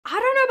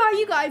about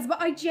you guys, but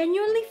I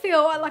genuinely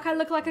feel like I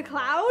look like a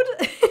cloud.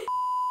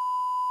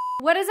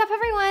 What is up,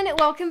 everyone?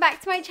 Welcome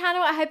back to my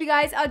channel. I hope you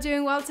guys are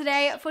doing well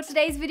today. For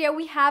today's video,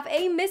 we have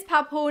a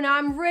Misspap haul. Now,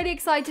 I'm really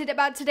excited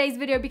about today's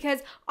video because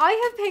I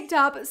have picked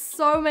up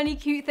so many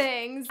cute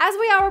things. As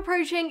we are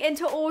approaching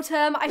into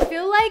autumn, I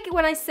feel like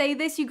when I say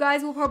this, you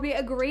guys will probably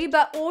agree,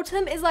 but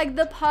autumn is like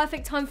the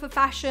perfect time for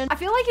fashion. I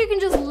feel like you can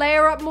just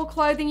layer up more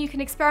clothing. You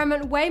can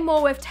experiment way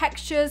more with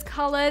textures,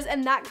 colors,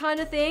 and that kind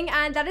of thing.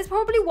 And that is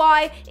probably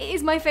why it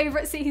is my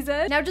favorite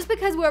season. Now, just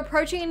because we're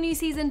approaching a new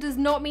season does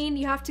not mean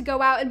you have to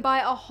go out and buy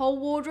a whole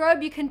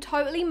wardrobe. You can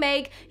totally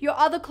make your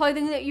other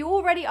clothing that you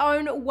already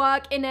own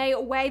work in a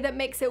way that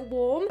makes it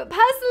warm. But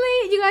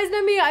personally, you guys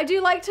know me, I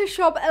do like to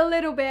shop a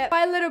little bit.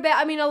 By a little bit,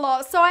 I mean a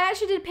lot. So I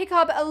actually did pick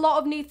up a lot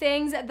of new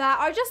things that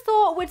I just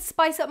thought would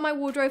spice up my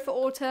wardrobe for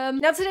autumn.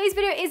 Now, today's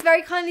video is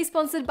very kindly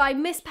sponsored by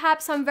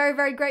Misspap, so I'm very,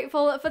 very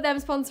grateful for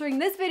them sponsoring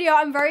this video.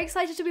 I'm very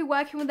excited to be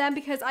working with them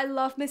because I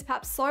love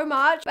Misspap so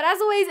much. But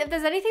as always, if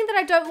there's anything that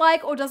I don't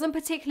like or doesn't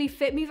particularly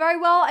fit me very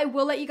well, I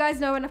will let you guys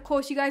know, and of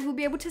course, you guys will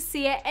be able to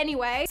see it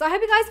anyway. So I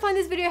hope you guys find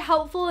this video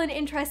helpful and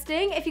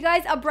interesting. If you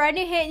guys are brand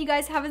new here and you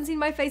guys haven't seen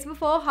my face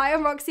before, hi,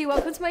 I'm Roxy.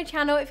 Welcome to my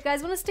channel. If you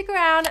guys want to stick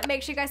around,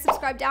 make sure you guys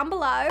subscribe down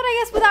below. But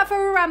I guess without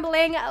further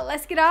rambling,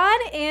 let's get on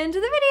into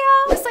the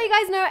video. Just so you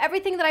guys know,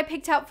 everything that I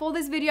picked out for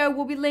this video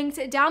will be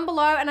linked down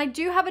below, and I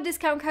do have a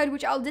discount code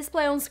which I'll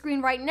display on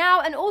screen right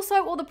now, and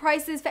also all the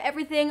prices for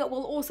everything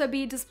will also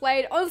be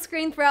displayed on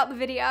screen throughout the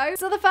video.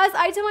 So the first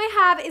item I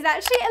have is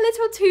actually a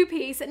little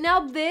two-piece.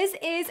 Now, this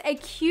is a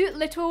cute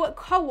little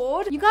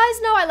cord. You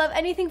guys know I love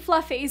anything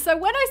fluffy, so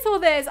when I saw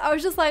this, I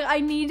was just like,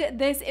 I need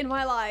this in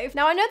my life.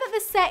 Now, I know that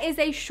this set is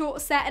a short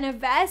set and a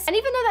vest, and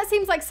even though that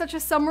seems like such a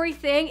summery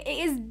thing,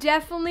 it is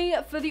definitely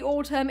for the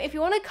autumn. If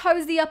you want to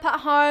cozy up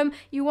at home,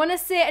 you want to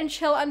sit and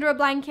chill under a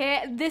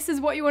blanket, this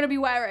is what you want to be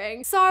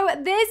wearing. So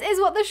this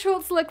is what the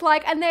shorts look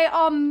like, and they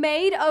are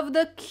made of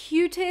the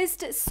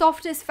cutest,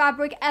 softest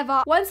fabric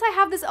ever. Once I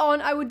have this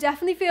on, I would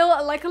definitely feel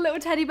like a little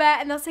teddy bear,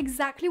 and that's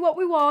exactly what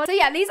we want. So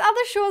yeah, these are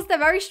the shorts. They're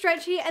very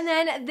stretchy, and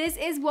then this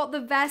is what the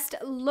vest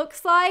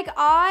looks like.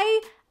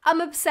 I'm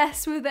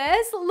obsessed with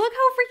this. Look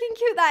how freaking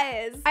cute that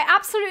is. I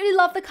absolutely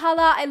love the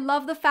color. I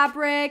love the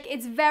fabric.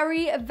 It's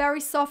very,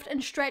 very soft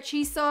and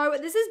stretchy. So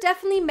this is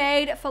definitely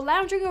made for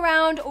lounging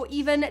around or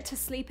even to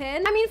sleep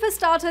in. I mean, for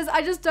starters,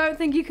 I just don't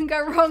think you can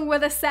go wrong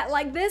with a set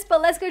like this,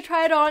 but let's go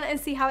try it on and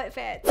see how it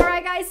fits. All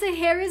right, guys, so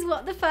here is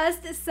what the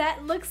first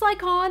set looks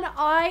like on.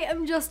 I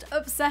am just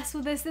obsessed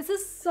with this. This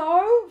is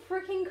so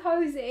freaking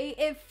cozy.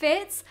 It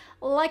fits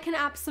like an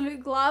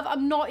absolute glove.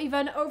 I'm not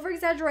even over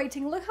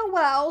exaggerating. Look how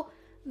well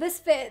this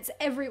fits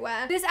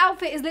everywhere. This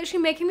outfit is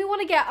literally making me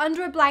want to get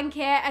under a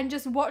blanket and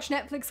just watch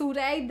Netflix all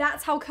day.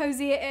 That's how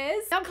cozy it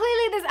is. Now,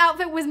 clearly this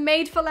outfit was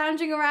made for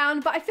lounging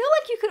around, but I feel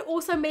like you could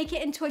also make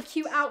it into a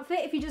cute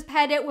outfit if you just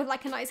paired it with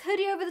like a nice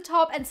hoodie over the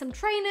top and some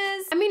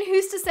trainers. I mean,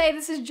 who's to say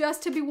this is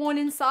just to be worn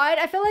inside?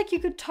 I feel like you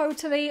could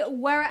totally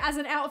wear it as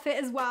an outfit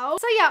as well.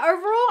 So yeah,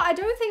 overall, I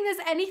don't think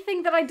there's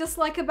anything that I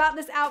dislike about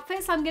this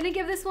outfit, so I'm gonna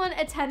give this one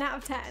a 10 out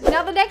of 10.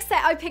 Now, the next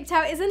set I picked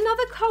out is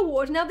another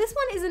cord. Now, this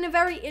one is in a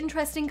very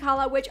interesting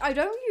color, which I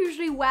don't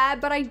usually wear,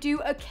 but I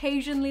do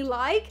occasionally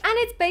like, and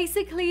it's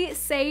basically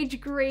sage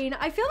green.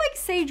 I feel like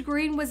sage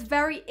green was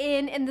very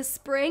in the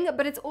spring,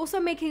 but it's also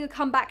making a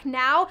comeback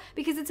now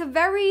because it's a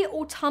very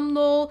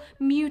autumnal,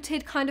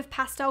 muted kind of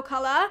pastel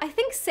color. I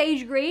think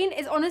sage green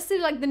is honestly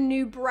like the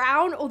new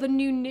brown or the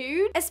new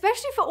nude,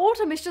 especially for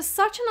autumn. It's just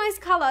such a nice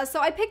color. So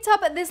I picked up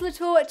this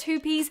little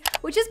two-piece,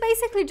 which is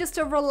basically just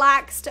a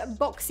relaxed,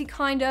 boxy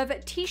kind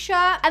of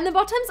t-shirt, and the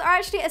bottoms are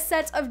actually a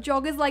set of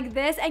joggers like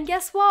this, and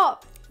guess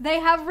what? They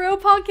have real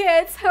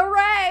pockets,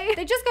 hooray!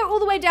 They just go all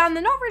the way down.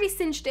 They're not really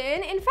cinched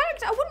in. In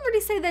fact, I wouldn't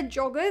really say they're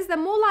joggers. They're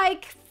more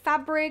like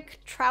fabric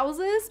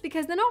trousers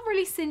because they're not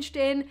really cinched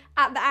in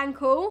at the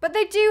ankle, but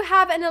they do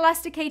have an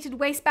elasticated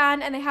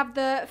waistband, and they have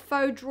the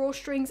faux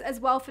drawstrings as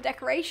well for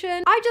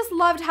decoration. I just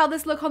loved how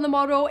this looked on the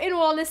model. In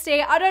all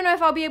honesty, I don't know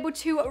if I'll be able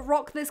to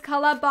rock this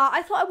color, but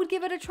I thought I would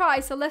give it a try,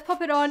 so let's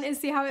pop it on and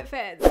see how it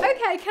fits.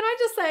 Okay, can I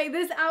just say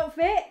this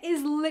outfit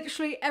is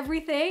literally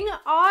everything.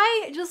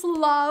 I just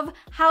love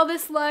how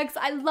this looks.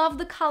 I love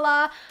the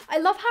color. I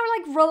love how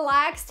like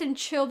relaxed and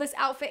chill this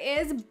outfit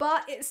is,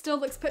 but it still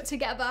looks put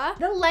together.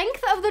 The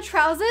length of the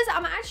trousers,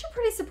 I'm actually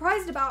pretty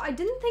surprised about. I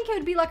didn't think it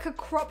would be like a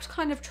cropped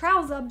kind of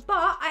trouser,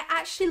 but I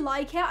actually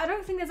like it. I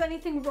don't think there's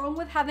anything wrong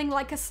with having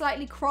like a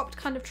slightly cropped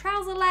kind of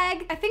trouser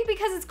leg. I think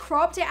because it's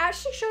cropped, it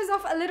actually shows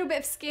off a little bit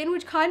of skin,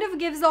 which kind of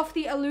gives off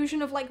the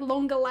illusion of like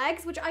longer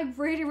legs, which I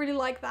really, really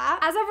like that.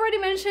 As I've already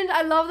mentioned,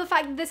 I love the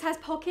fact that this has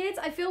pockets.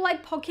 I feel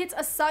like pockets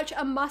are such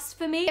a must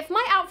for me. If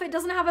my outfit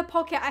doesn't have a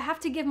pocket, I have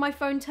to give my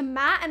phone to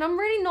Matt, and I'm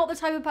really not the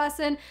type of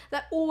person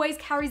that always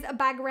carries a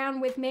bag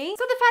around with me.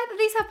 So the fact that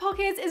these have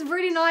pockets is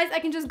really nice. I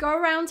can just go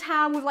around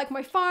town with like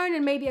my phone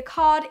and maybe a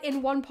card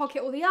in one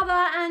pocket or the other,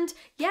 and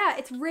yeah, yeah,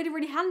 it's really,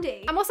 really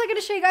handy. I'm also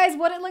gonna show you guys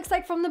what it looks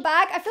like from the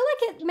back. I feel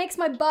like it makes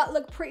my butt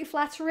look pretty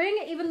flattering,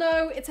 even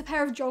though it's a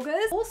pair of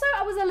joggers. Also,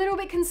 I was a little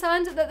bit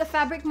concerned that the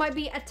fabric might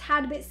be a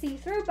tad bit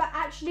see-through, but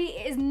actually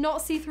it is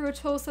not see-through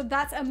at all, so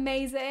that's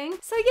amazing.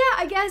 So yeah,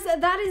 I guess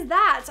that is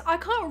that. I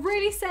can't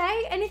really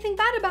say anything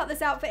bad about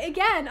this outfit.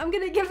 Again, I'm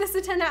gonna give this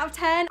a 10 out of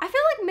 10. I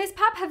feel like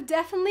Misspap have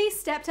definitely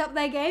stepped up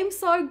their game,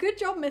 so good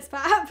job,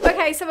 Misspap.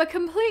 Okay, so a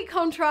complete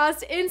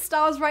contrast in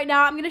styles right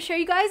now. I'm gonna show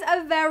you guys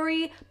a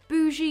very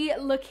bougie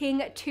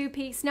looking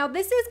two-piece. Now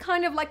this is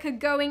kind of like a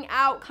going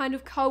out kind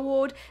of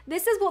co-ord.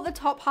 This is what the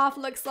top half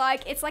looks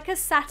like. It's like a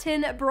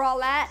satin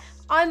bralette.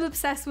 I'm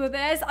obsessed with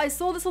this. I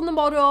saw this on the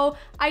model.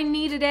 I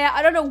needed it.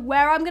 I don't know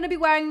where I'm gonna be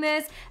wearing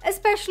this,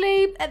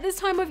 especially at this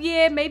time of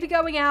year, maybe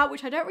going out,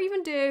 which I don't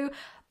even do.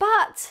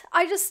 But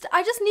I just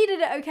needed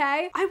it,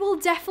 okay? I will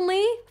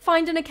definitely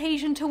find an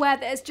occasion to wear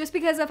this just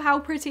because of how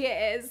pretty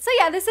it is. So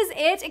yeah, this is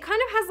it. It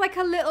kind of has like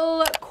a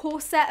little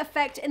corset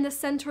effect in the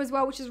center as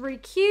well, which is really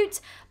cute.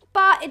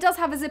 But it does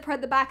have a zipper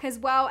at the back as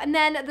well. And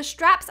then the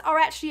straps are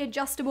actually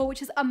adjustable,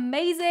 which is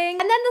amazing.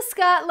 And then the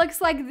skirt looks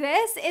like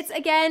this. It's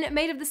again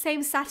made of the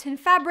same satin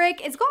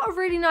fabric. It's got a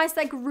really nice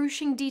like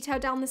ruching detail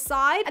down the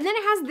side. And then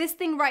it has this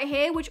thing right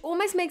here, which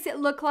almost makes it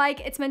look like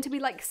it's meant to be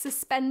like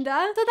suspender.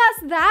 So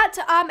that's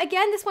that.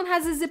 Again, this one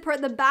has a zipper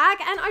at the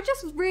back. And I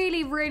just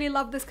really, really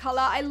love this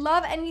color. I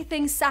love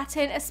anything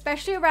satin,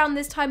 especially around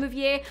this time of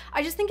year.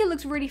 I just think it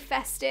looks really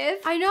festive.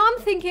 I know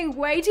I'm thinking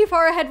way too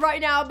far ahead right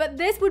now, but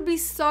this would be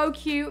so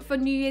cute for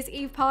New Year's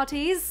Eve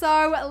parties.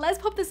 So let's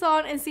pop this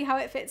on and see how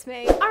it fits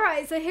me. All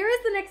right, so here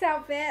is the next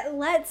outfit.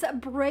 Let's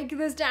break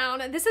this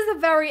down. This is a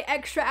very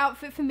extra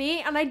outfit for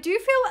me, and I do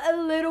feel a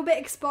little bit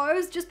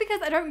exposed just because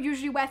I don't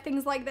usually wear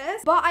things like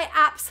this, but I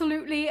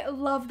absolutely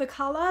love the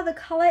color. The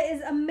color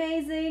is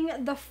amazing.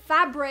 The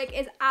fabric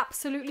is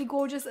absolutely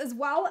gorgeous as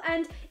well,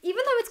 and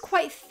even though it's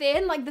quite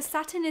thin, like the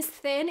satin is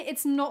thin,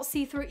 it's not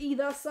see-through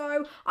either,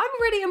 so I'm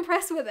really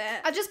impressed with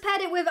it. I just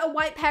paired it with a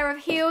white pair of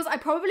heels. I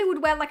probably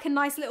would wear like a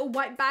nice little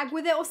white bag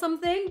with it or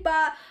something,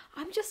 but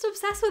I'm just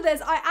obsessed with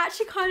this. I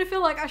actually kind of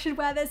feel like I should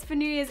wear this for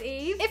New Year's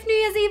Eve, if New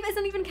Year's Eve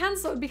isn't even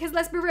cancelled, because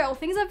let's be real,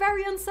 things are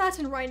very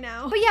uncertain right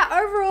now. But yeah,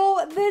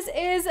 overall, this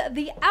is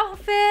the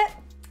outfit.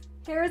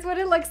 Here is what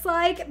it looks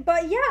like.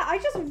 But yeah, I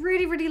just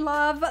really, really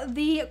love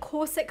the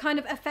corset kind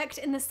of effect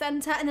in the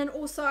center, and then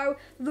also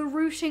the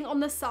ruching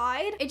on the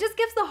side. It just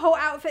gives the whole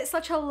outfit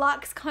such a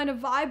luxe kind of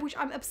vibe, which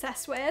I'm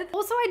obsessed with.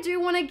 Also, I do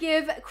want to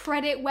give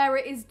credit where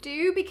it is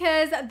due,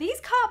 because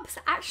these cups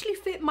actually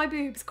fit my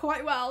boobs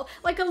quite well.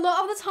 Like a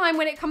lot of the time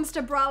when it comes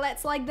to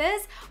bralettes like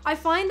this, I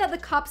find that the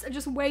cups are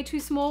just way too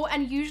small,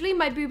 and usually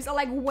my boobs are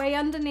like way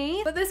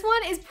underneath. But this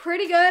one is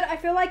pretty good. I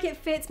feel like it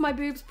fits my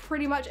boobs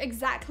pretty much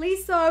exactly,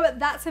 so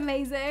that's amazing. All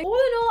in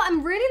all,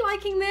 I'm really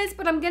liking this,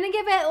 but I'm gonna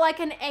give it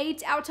like an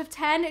 8 out of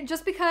 10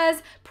 just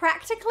because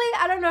practically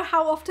I don't know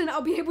how often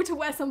I'll be able to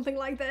wear something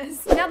like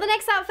this. Now the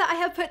next outfit I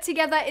have put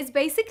together is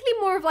basically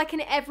more of like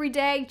an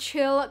everyday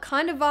chill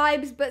kind of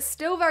vibes, but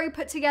still very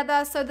put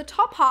together. So the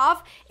top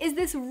half is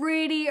this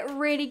really,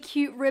 really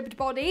cute ribbed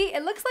body.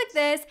 It looks like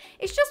this.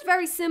 It's just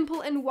very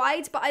simple and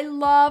white, but I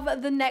love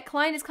the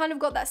neckline. It's kind of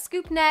got that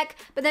scoop neck,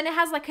 but then it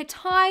has like a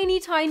tiny,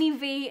 tiny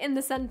V in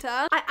the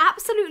center. I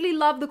absolutely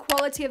love the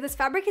quality of this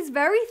fabric. It's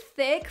very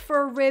thick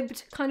for a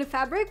ribbed kind of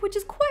fabric, which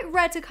is quite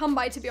rare to come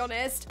by, to be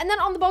honest. And then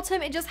on the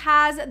bottom, it just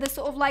has the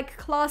sort of like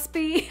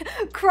claspy,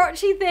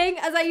 crotchy thing,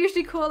 as I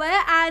usually call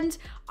it. And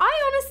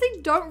I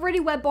honestly don't really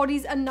wear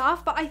bodies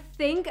enough, but I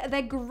think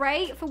they're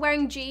great for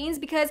wearing jeans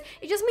because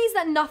it just means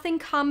that nothing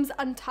comes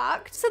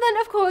untucked. So then,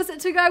 of course,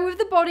 to go with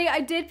the body, I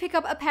did pick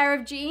up a pair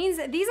of jeans.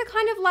 These are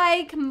kind of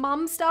like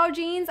mum style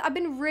jeans. I've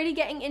been really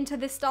getting into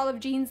this style of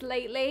jeans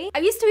lately. I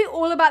used to be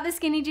all about the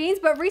skinny jeans,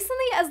 but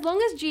recently, as long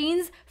as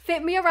jeans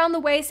fit me around the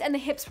waist and the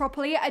hips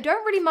properly, I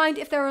don't really mind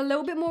if they're a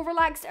little bit more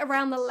relaxed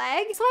around the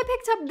leg. So I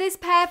picked up this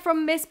pair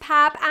from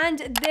Misspap,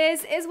 and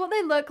this is what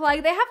they look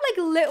like. They have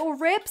like little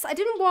rips. I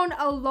didn't want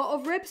a lot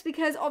of rips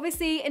because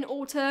obviously in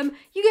autumn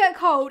you get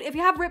cold. If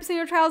you have rips in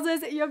your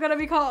trousers, you're gonna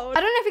be cold. I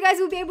don't know if you guys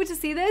will be able to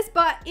see this,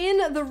 but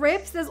in the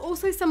rips there's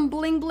also some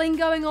bling bling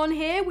going on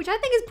here, which I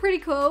think is pretty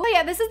cool. So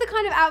yeah, this is the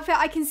kind of outfit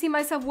I can see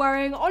myself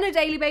wearing on a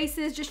daily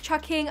basis, just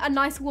chucking a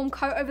nice warm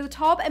coat over the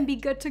top and be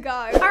good to go.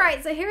 All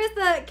right, so here is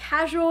the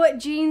casual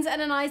jeans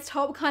and a nice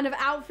top kind of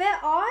outfit.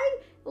 I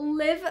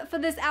live for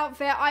this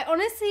outfit. I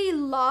honestly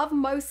love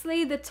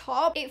mostly the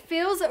top. It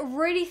feels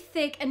really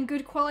thick and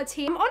good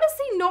quality. I'm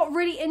honestly not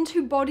really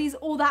into bodies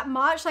all that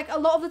much. Like a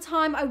lot of the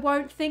time I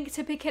won't think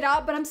to pick it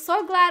up, but I'm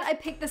so glad I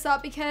picked this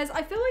up because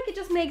I feel like it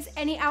just makes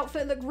any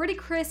outfit look really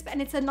crisp, and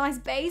it's a nice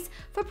base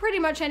for pretty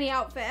much any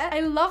outfit.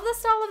 I love the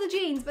style of the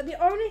jeans, but the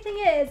only thing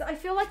is I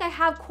feel like I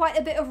have quite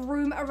a bit of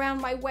room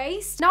around my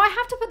waist. Now I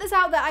have to put this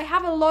out that I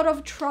have a lot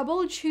of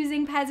trouble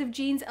choosing pairs of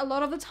jeans a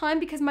lot of the time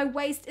because my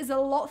waist is a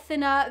lot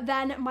thinner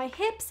than on my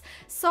hips.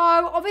 So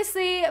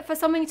obviously for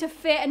something to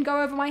fit and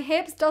go over my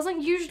hips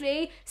doesn't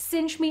usually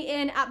cinch me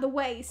in at the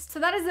waist. So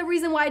that is the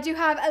reason why I do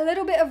have a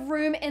little bit of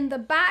room in the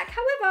back.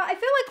 However, I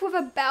feel like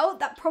with a belt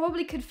that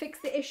probably could fix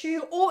the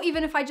issue, or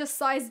even if I just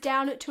sized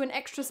down to an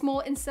extra small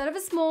instead of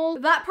a small,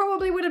 that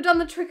probably would have done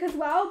the trick as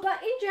well.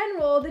 But in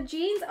general, the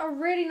jeans are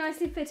really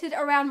nicely fitted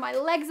around my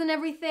legs and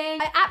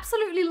everything. I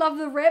absolutely love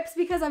the rips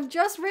because I've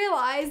just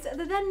realized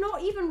that they're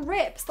not even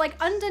rips. Like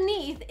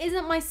underneath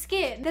isn't my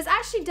skin. There's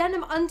actually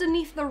denim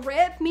underneath the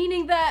rip,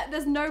 meaning that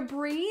there's no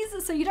breeze,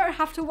 so you don't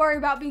have to worry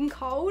about being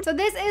cold. So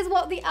this is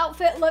what the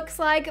outfit looks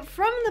like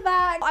from the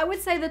back. I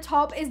would say the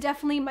top is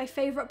definitely my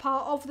favorite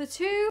part of the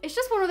two. It's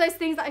just one of those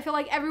things that I feel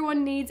like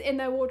everyone needs in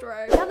their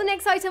wardrobe. Now the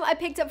next item I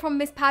picked up from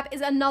Misspap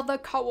is another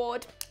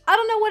cord. I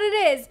don't know what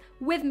it is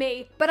with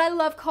me, but I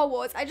love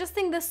cords. I just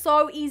think they're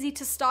so easy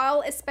to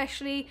style,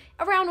 especially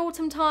around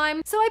autumn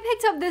time. So I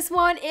picked up this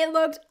one. It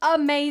looked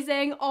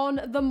amazing on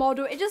the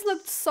model. It just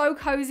looked so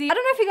cozy. I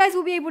don't know if you guys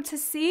will be able to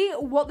see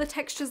what the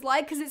texture's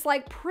like because it's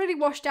like pretty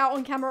washed out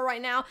on camera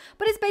right now,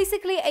 but it's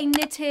basically a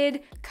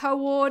knitted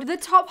cord. The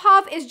top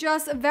half is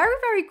just very,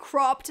 very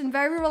cropped and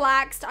very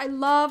relaxed. I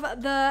love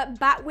the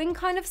batwing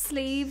kind of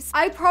sleeves.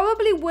 I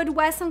probably would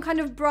wear some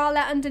kind of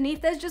bralette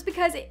underneath this just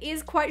because it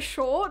is quite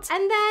short.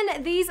 And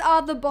then these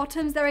are the bottoms.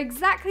 They're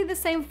exactly the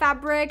same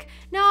fabric.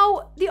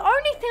 Now, the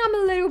only thing I'm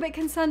a little bit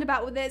concerned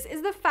about with this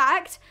is the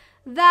fact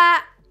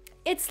that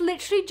it's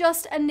literally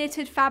just a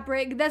knitted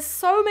fabric. There's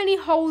so many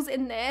holes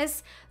in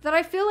this that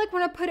I feel like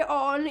when I put it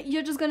on,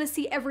 you're just gonna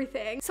see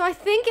everything. So I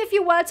think if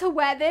you were to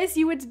wear this,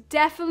 you would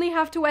definitely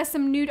have to wear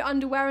some nude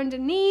underwear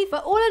underneath.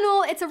 But all in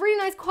all, it's a really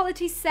nice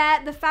quality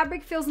set. The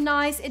fabric feels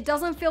nice. It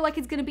doesn't feel like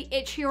it's gonna be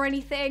itchy or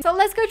anything. So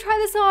let's go try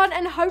this on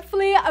and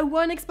hopefully I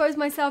won't expose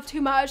myself too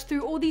much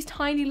through all these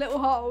tiny little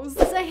holes.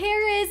 So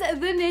here is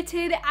the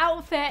knitted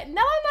outfit.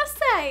 Now I must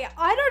say,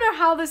 I don't know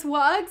how this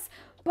works,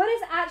 but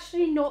it's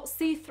actually not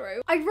see-through.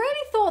 I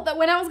really thought that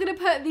when I was gonna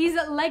put these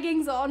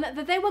leggings on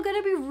that they were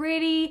gonna be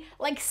really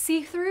like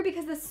see-through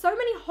because there's so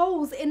many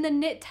holes in the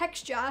knit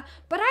texture,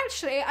 but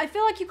actually I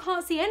feel like you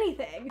can't see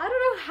anything. I don't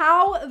know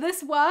how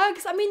this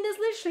works. I mean, there's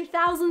literally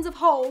thousands of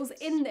holes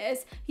in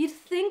this. You'd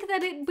think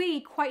that it'd be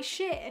quite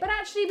sheer, but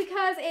actually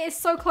because it is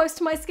so close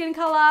to my skin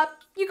color,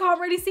 you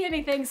can't really see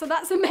anything, so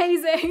that's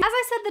amazing. As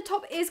I said, the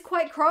top is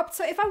quite cropped,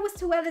 so if I was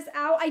to wear this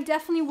out, I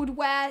definitely would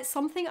wear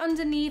something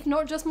underneath,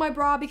 not just my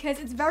bra, because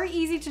it's very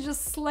easy to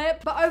just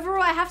slip. But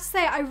overall, I have to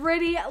say, I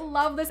really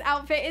love this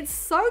outfit. It's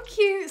so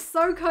cute,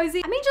 so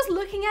cozy. I mean, just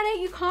looking at it,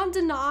 you can't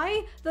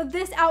deny that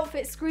this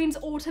outfit screams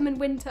autumn and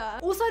winter.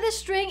 Also, this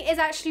string is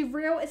actually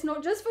real. It's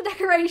not just for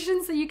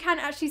decoration, so you can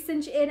actually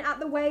cinch it in at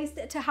the waist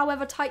to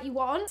however tight you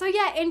want. So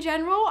yeah, in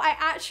general, I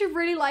actually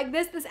really like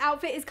this. This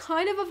outfit is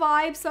kind of a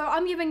vibe, so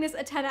I'm giving this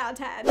a 10 out of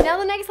 10. Now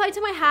the next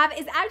item I have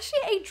is actually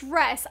a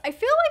dress. I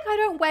feel like I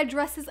don't wear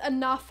dresses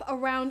enough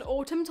around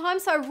autumn time,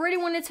 so I really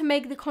wanted to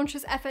make the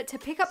conscious effort to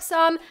pick up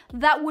some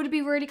that would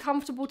be really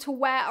comfortable to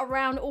wear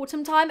around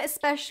autumn time,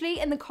 especially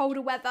in the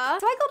colder weather.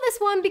 So I got this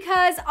one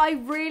because I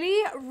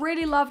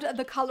really loved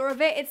the color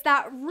of it. It's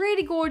that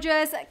really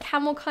gorgeous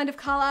camel kind of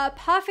color,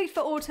 perfect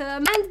for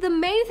autumn. And the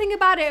main thing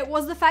about it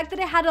was the fact that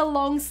it had a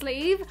long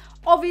sleeve.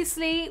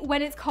 Obviously,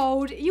 when it's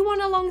cold, you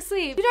want a long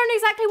sleeve. You don't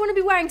exactly want to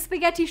be wearing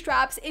spaghetti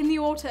straps in the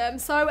autumn,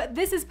 so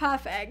this is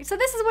perfect. So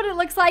this is what it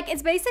looks like.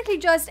 It's basically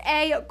just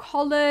a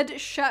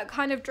collared shirt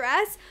kind of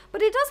dress,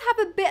 but it does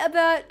have a bit of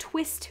a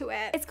twist to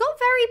it. It's got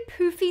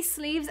very poofy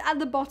sleeves at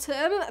the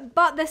bottom,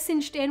 but they're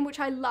cinched in,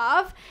 which I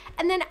love.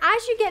 And then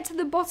as you get to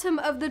the bottom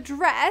of the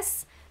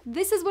dress,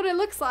 this is what it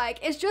looks like.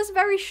 It's just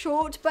very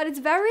short, but it's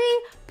very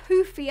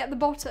poofy at the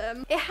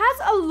bottom. It has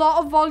a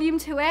lot of volume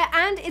to it,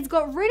 and it's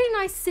got really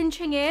nice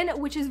cinching in,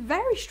 which is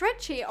very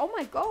stretchy. Oh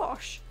my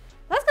gosh.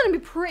 That's gonna be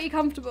pretty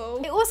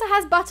comfortable. It also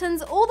has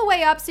buttons all the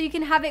way up, so you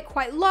can have it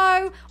quite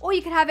low, or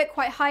you can have it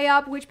quite high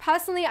up, which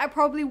personally, I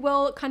probably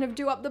will kind of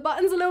do up the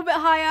buttons a little bit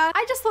higher.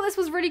 I just thought this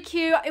was really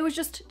cute. It was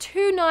just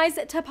too nice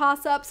to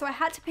pass up, so I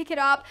had to pick it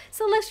up.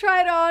 So let's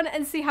try it on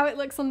and see how it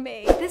looks on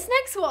me. This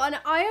next one,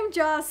 I'm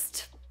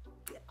just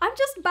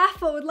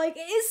baffled. Like,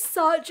 it is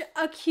such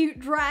a cute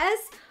dress.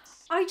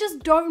 I just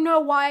don't know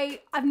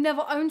why I've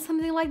never owned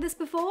something like this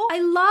before. I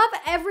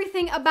love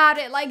everything about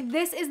it. Like,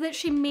 this is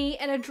literally me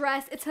in a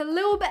dress. It's a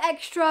little bit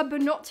extra,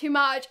 but not too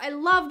much. I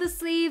love the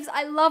sleeves.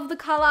 I love the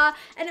color.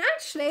 And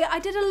actually, I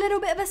did a little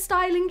bit of a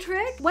styling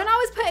trick. When I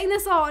was putting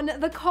this on,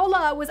 the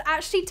collar was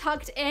actually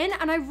tucked in,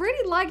 and I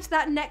really liked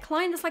that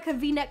neckline. It's like a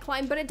V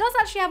neckline, but it does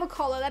actually have a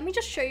collar. Let me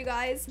just show you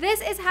guys.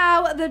 This is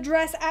how the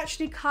dress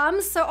actually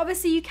comes. So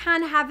obviously you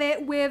can have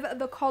it with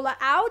the collar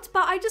out,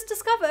 but I just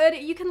discovered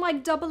you can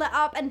like double it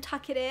up and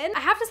tuck it in. I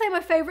have to say my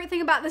favorite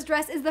thing about this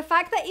dress is the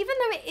fact that even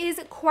though it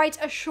is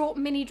quite a short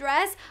mini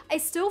dress, I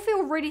still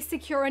feel really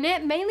secure in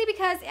it, mainly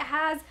because it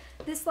has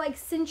this like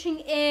cinching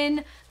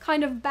in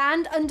kind of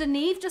band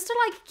underneath just to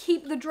like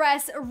keep the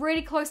dress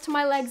really close to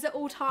my legs at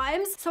all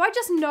times. So I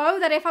just know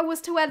that if I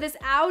was to wear this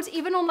out,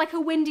 even on like a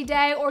windy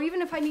day, or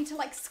even if I need to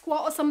like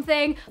squat or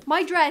something,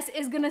 my dress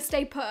is gonna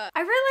stay put. I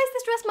realize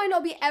this dress might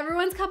not be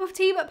everyone's cup of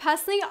tea, but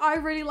personally I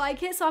really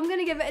like it, so I'm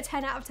gonna give it a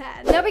 10 out of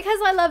 10. Now, because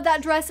I love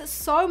that dress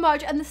so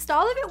much and the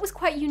style of it was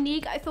quite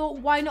unique, I thought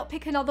why not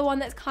pick another one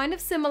that's kind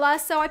of similar.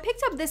 So I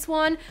picked up this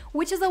one,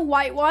 which is a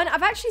white one.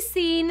 I've actually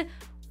seen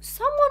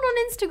someone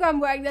on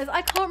Instagram wearing this.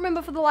 I can't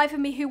remember for the life of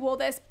me who wore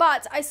this,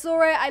 but I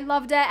saw it, I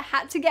loved it,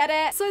 had to get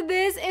it. So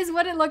this is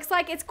what it looks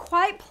like. It's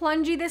quite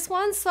plungy, this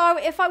one. So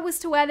if I was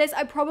to wear this,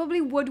 I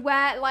probably would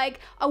wear like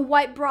a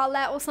white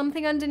bralette or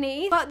something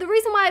underneath. But the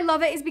reason why I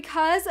love it is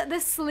because the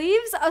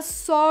sleeves are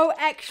so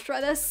extra.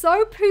 They're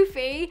so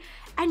poofy.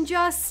 And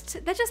they're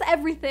just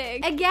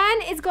everything. Again,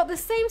 it's got the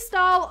same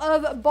style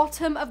of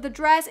bottom of the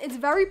dress. It's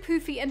very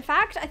poofy. In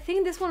fact, I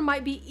think this one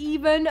might be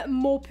even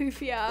more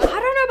poofier. I don't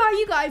know about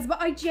you guys,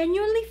 but I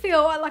genuinely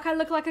feel like I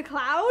look like a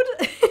cloud.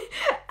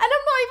 And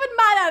I'm not even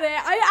mad at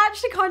it. I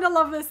actually kind of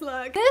love this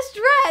look. This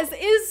dress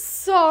is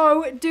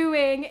so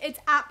doing its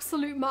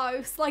absolute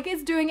most. Like,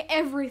 it's doing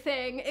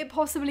everything it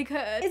possibly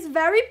could. It's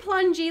very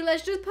plungy.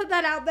 Let's just put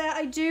that out there.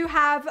 I do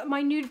have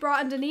my nude bra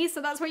underneath,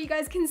 so that's what you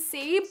guys can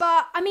see.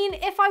 But I mean,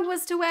 if I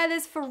was to wear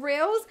this for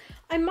reals,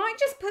 I might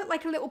just put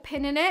like a little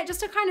pin in it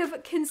just to kind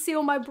of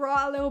conceal my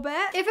bra a little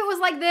bit. If it was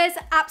like this,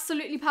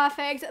 absolutely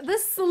perfect. The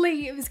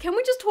sleeves, can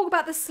we just talk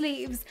about the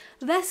sleeves?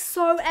 They're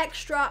so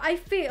extra. I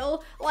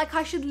feel like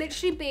I should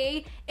literally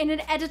be in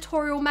an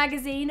editorial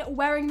magazine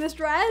wearing this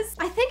dress.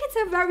 I think it's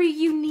a very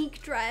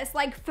unique dress,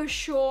 like for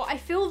sure. I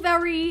feel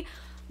very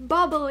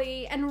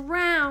bubbly and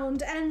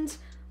round, and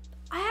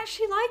I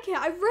actually like it.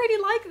 I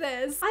really like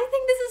this. I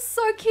think this is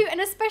so cute, and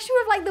especially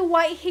with like the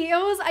white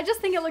heels, I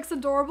just think it looks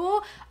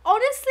adorable.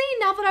 Honestly,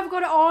 now that I've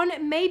got it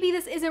on, maybe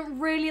this isn't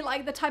really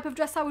like the type of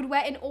dress I would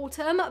wear in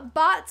autumn,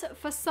 but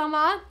for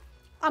summer,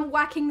 I'm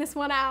whacking this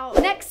one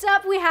out. Next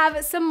up, we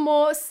have some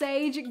more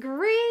sage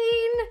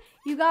green.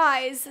 You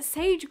guys,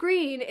 sage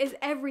green is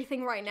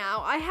everything right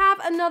now. I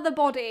have another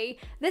body.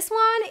 This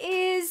one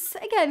is,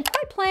 again,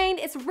 quite plain.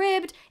 It's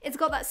ribbed. It's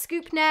got that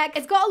scoop neck.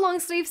 It's got a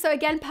long sleeve, so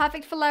again,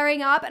 perfect for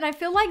layering up. And I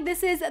feel like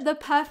this is the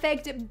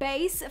perfect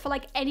base for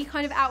like any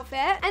kind of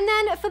outfit. And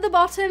then for the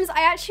bottoms,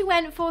 I actually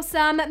went for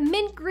some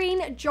mint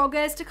green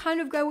joggers to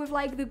kind of go with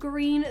like the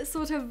green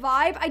sort of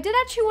vibe. I did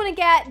actually want to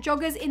get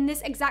joggers in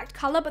this exact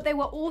color, but they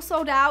were all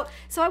sold out.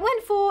 So I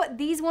went for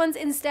these ones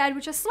instead,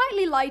 which are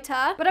slightly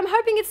lighter, but I'm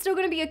hoping it's still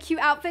going to be a cute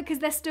outfit because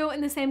they're still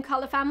in the same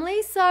color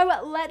family. So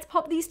let's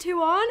pop these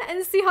two on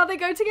and see how they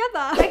go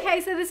together.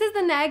 Okay, so this is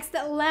the next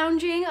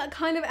lounging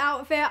kind of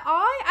outfit.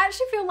 I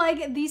actually feel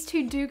like these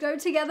two do go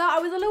together. I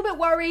was a little bit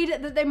worried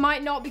that they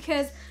might not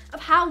because of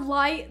how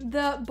light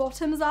the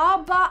bottoms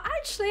are, but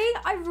actually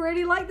I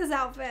really like this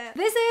outfit.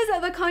 This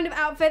is the kind of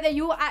outfit that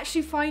you'll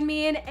actually find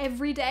me in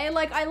every day.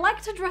 Like, I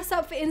like to dress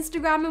up for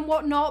Instagram and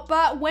whatnot,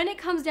 but when it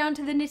comes down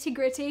to the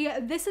nitty-gritty,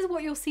 this is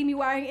what you'll see me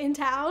wearing in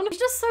town. It's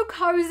just so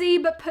cozy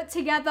but put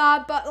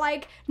together, but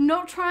like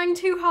not trying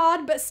too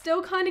hard, but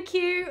still kind of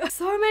cute.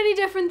 So many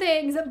different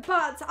things,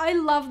 but I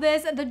love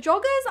this. The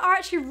joggers are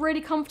actually really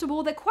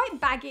comfortable. They're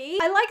quite baggy.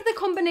 I like the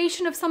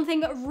combination of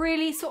something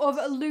really sort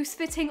of loose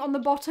fitting on the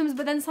bottoms,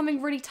 but then something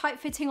really tight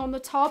fitting on the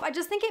top. I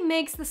just think it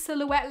makes the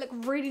silhouette look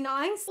really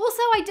nice.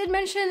 Also, I did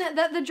mention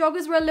that the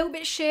joggers were a little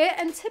bit sheer,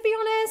 and to be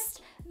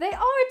honest, they are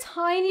a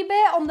tiny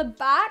bit on the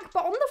back,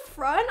 but on the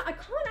front, I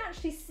can't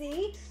actually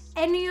see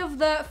any of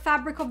the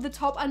fabric of the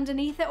top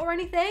underneath it or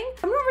anything.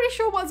 I'm not really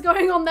sure what's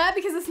going on there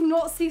because it's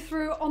not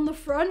see-through on the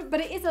front, but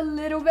it is a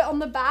little bit on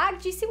the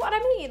back. Do you see what I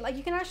mean? Like,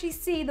 you can actually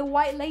see the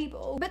white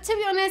label. But to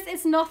be honest,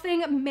 it's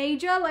nothing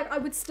major. Like, I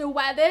would still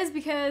wear this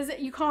because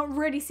you can't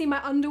really see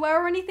my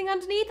underwear or anything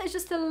underneath. It's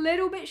just a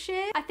little bit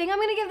sheer. I think I'm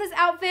gonna give this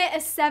outfit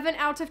a 7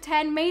 out of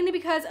 10, mainly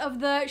because of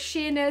the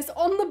sheerness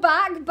on the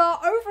back,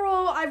 but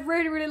overall, I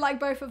really, really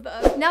like both of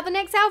them. Now, the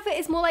next outfit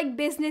is more like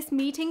business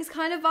meetings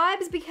kind of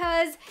vibes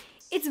because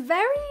it's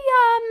very,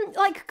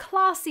 like,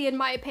 classy in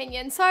my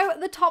opinion. So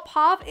the top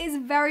half is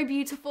very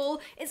beautiful.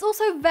 It's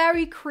also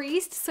very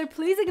creased, so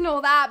please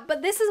ignore that.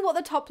 But this is what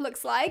the top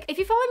looks like. If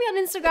you follow me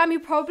on Instagram, you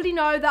probably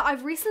know that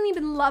I've recently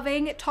been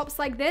loving tops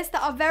like this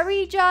that are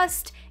very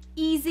just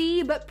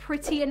easy but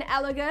pretty and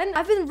elegant.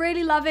 I've been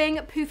really loving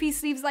poofy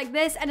sleeves like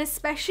this, and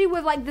especially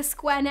with like the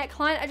square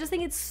neckline. I just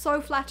think it's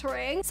so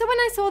flattering. So when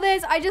I saw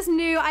this, I just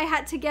knew I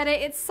had to get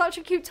it. It's such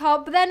a cute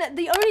top, but then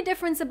the only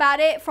difference about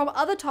it from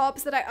other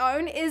tops that I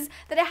own is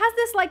that it has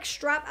this like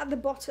strap at the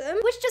bottom,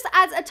 which just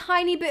adds a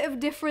tiny bit of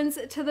difference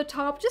to the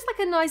top, just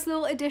like a nice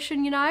little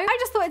addition, you know? I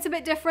just thought it's a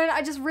bit different.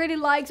 I just really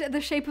liked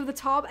the shape of the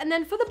top. And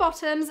then for the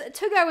bottoms,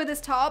 to go with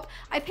this top,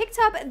 I picked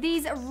up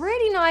these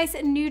really nice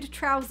nude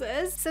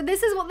trousers. So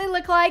this is what they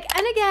look like,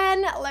 and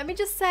again, let me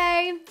just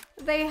say,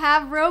 they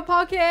have real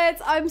pockets.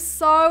 I'm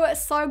so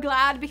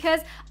glad,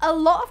 because a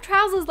lot of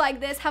trousers like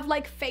this have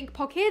like fake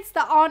pockets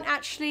that aren't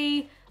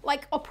actually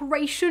like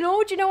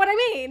operational, do you know what I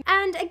mean?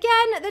 And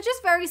again, they're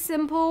just very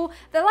simple.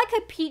 They're like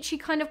a peachy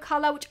kind of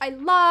color, which I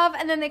love,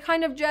 and then they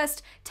kind of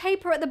just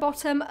taper at the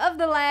bottom of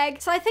the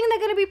leg. So I think they're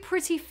gonna be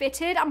pretty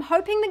fitted. I'm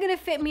hoping they're gonna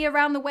fit me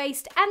around the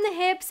waist and the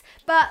hips,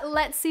 but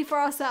let's see for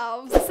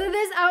ourselves. So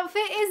this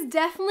outfit is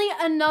definitely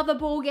another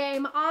ball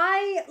game.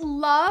 I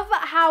love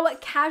how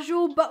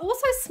casual but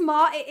also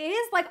smart it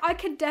is. Like, I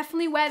could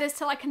definitely wear this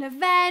to like an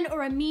event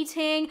or a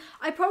meeting.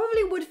 I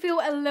probably would feel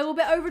a little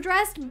bit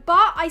overdressed,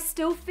 but I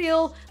still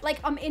feel like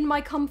I'm in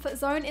my comfort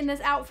zone in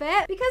this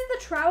outfit because the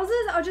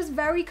trousers are just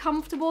very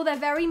comfortable. They're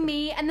very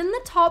me, and then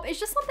the top is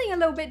just something a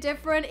little bit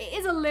different. It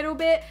is a little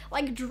bit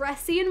like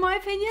dressy in my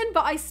opinion,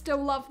 but I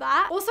still love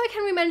that. Also,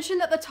 can we mention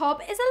that the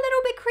top is a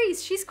little bit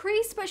creased? She's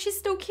creased, but she's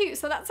still cute,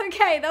 so that's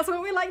okay. That's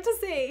what we like to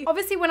see.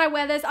 Obviously, when I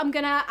wear this, I'm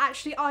gonna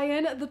actually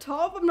iron the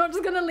top. I'm not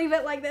just gonna leave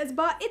it like this,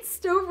 but it's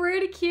still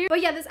really cute.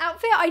 But yeah, this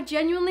outfit I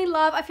genuinely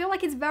love. I feel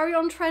like it's very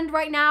on trend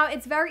right now.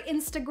 It's very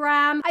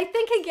Instagram. I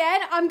think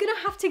again, I'm gonna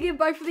have to give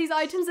both of these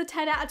items a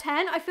 10 out of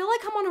 10. I feel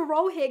like I'm on a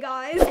roll here,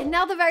 guys. And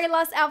now the very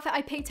last outfit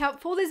I picked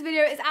out for this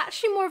video is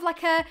actually more of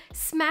like a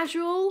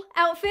smasual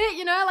outfit,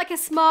 you know, like a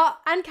smart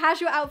and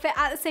casual outfit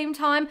at the same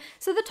time.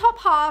 So the top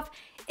half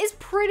is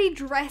pretty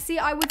dressy,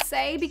 I would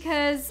say,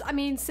 because I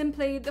mean,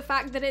 simply the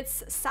fact that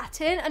it's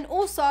satin and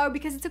also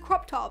because it's a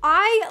crop top.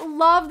 I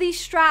love these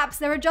straps.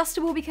 They're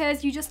adjustable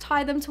because you just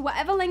tie them to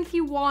whatever length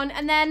you want,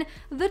 and then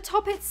the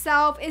top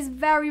itself is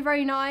very,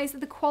 very nice.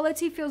 The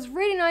quality feels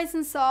really nice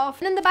and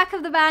soft, and then the back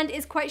of the band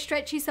is quite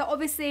stretchy, so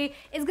obviously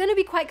it's going to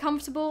be quite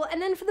comfortable.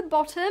 And then for the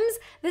bottoms,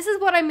 this is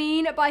what I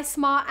mean by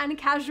smart and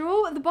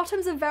casual. The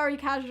bottoms are very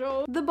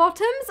casual. The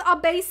bottoms are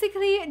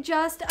basically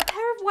just a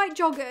pair of white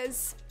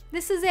joggers.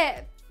 This is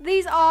it.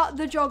 These are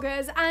the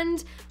joggers, and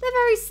they're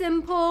very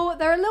simple.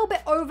 They're a little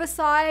bit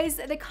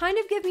oversized. They kind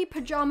of give me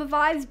pajama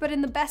vibes, but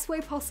in the best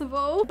way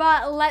possible.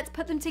 But let's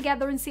put them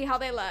together and see how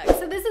they look.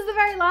 So this is the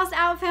very last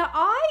outfit.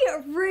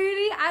 I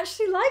really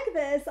actually like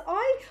this.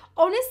 I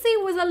honestly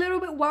was a little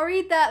bit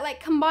worried that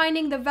like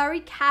combining the very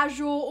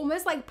casual,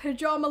 almost like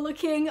pajama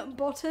looking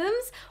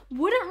bottoms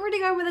wouldn't really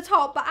go with the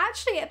top, but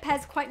actually it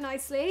pairs quite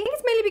nicely. I think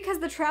it's mainly because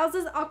the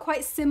trousers are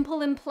quite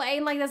simple and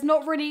plain, like there's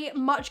not really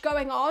much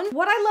going on.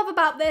 What I love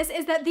about this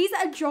is that these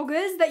are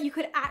joggers that you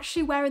could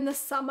actually wear in the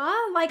summer.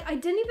 Like, I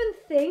didn't even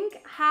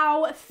think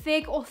how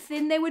thick or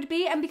thin they would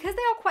be, and because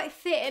they are quite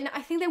thin,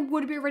 I think they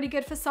would be really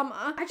good for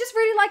summer. I just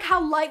really like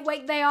how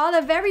lightweight they are.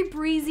 They're very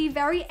breezy,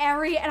 very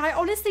airy, and I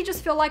honestly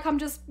just feel like I'm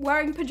just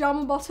wearing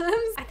pajama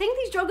bottoms. I think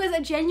these joggers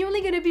are genuinely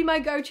going to be my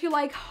go-to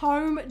like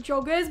home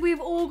joggers. We've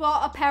all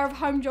got a pair of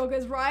home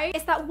joggers, right?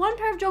 It's that one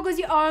pair of joggers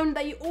you own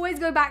that you always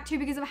go back to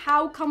because of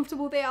how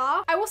comfortable they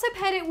are. I also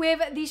paired it with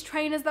these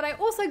trainers that I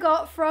also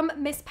got from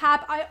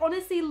Misspap. I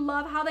honestly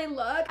love how they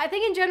look. I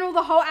think in general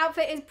the whole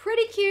outfit is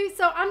pretty cute,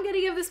 so I'm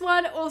gonna give this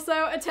one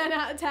also a 10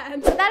 out of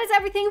 10. So that is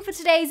everything for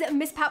today's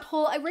Misspap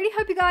haul. I really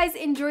hope you guys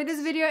enjoyed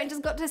this video and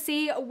just got to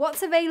see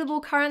what's available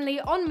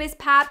currently on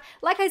Misspap.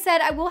 Like I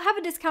said, I will have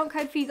a discount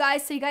code for you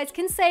guys so you guys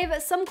can save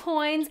some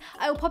coins.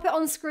 I will pop it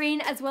on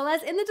screen as well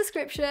as in the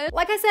description.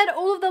 Like I said,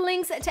 all of the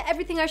links to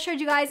everything I showed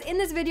you guys in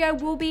this video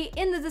will be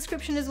in the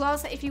description as well,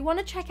 so if you want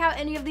to check out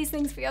any of these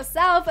things for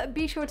yourself,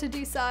 be sure to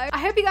do so. I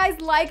hope you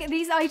guys like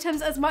these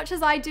items as much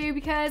as I do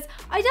because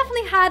I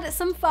definitely had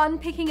some fun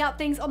picking out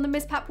things on the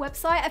Misspap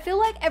website. I feel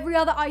like every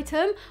other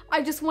item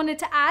I just wanted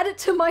to add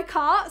to my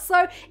cart, so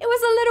it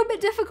was a little bit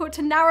difficult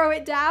to narrow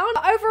it down.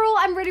 But overall,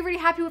 I'm really, really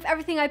happy with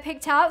everything I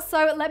picked out,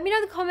 so let me know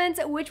in the comments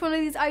which one of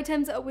these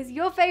items was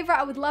your favorite.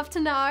 I would love to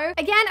know.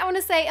 Again, I want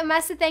to say a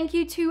massive thank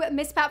you to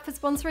Misspap for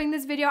sponsoring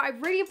this video. I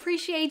really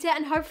appreciate it,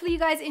 and hopefully you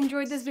guys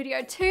enjoyed this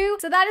video too.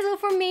 So that is all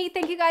from me.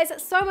 Thank you guys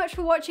so much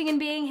for watching and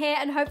being here,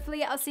 and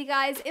hopefully I'll see you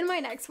guys in my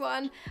next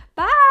one.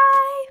 Bye!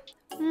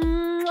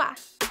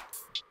 Mwah.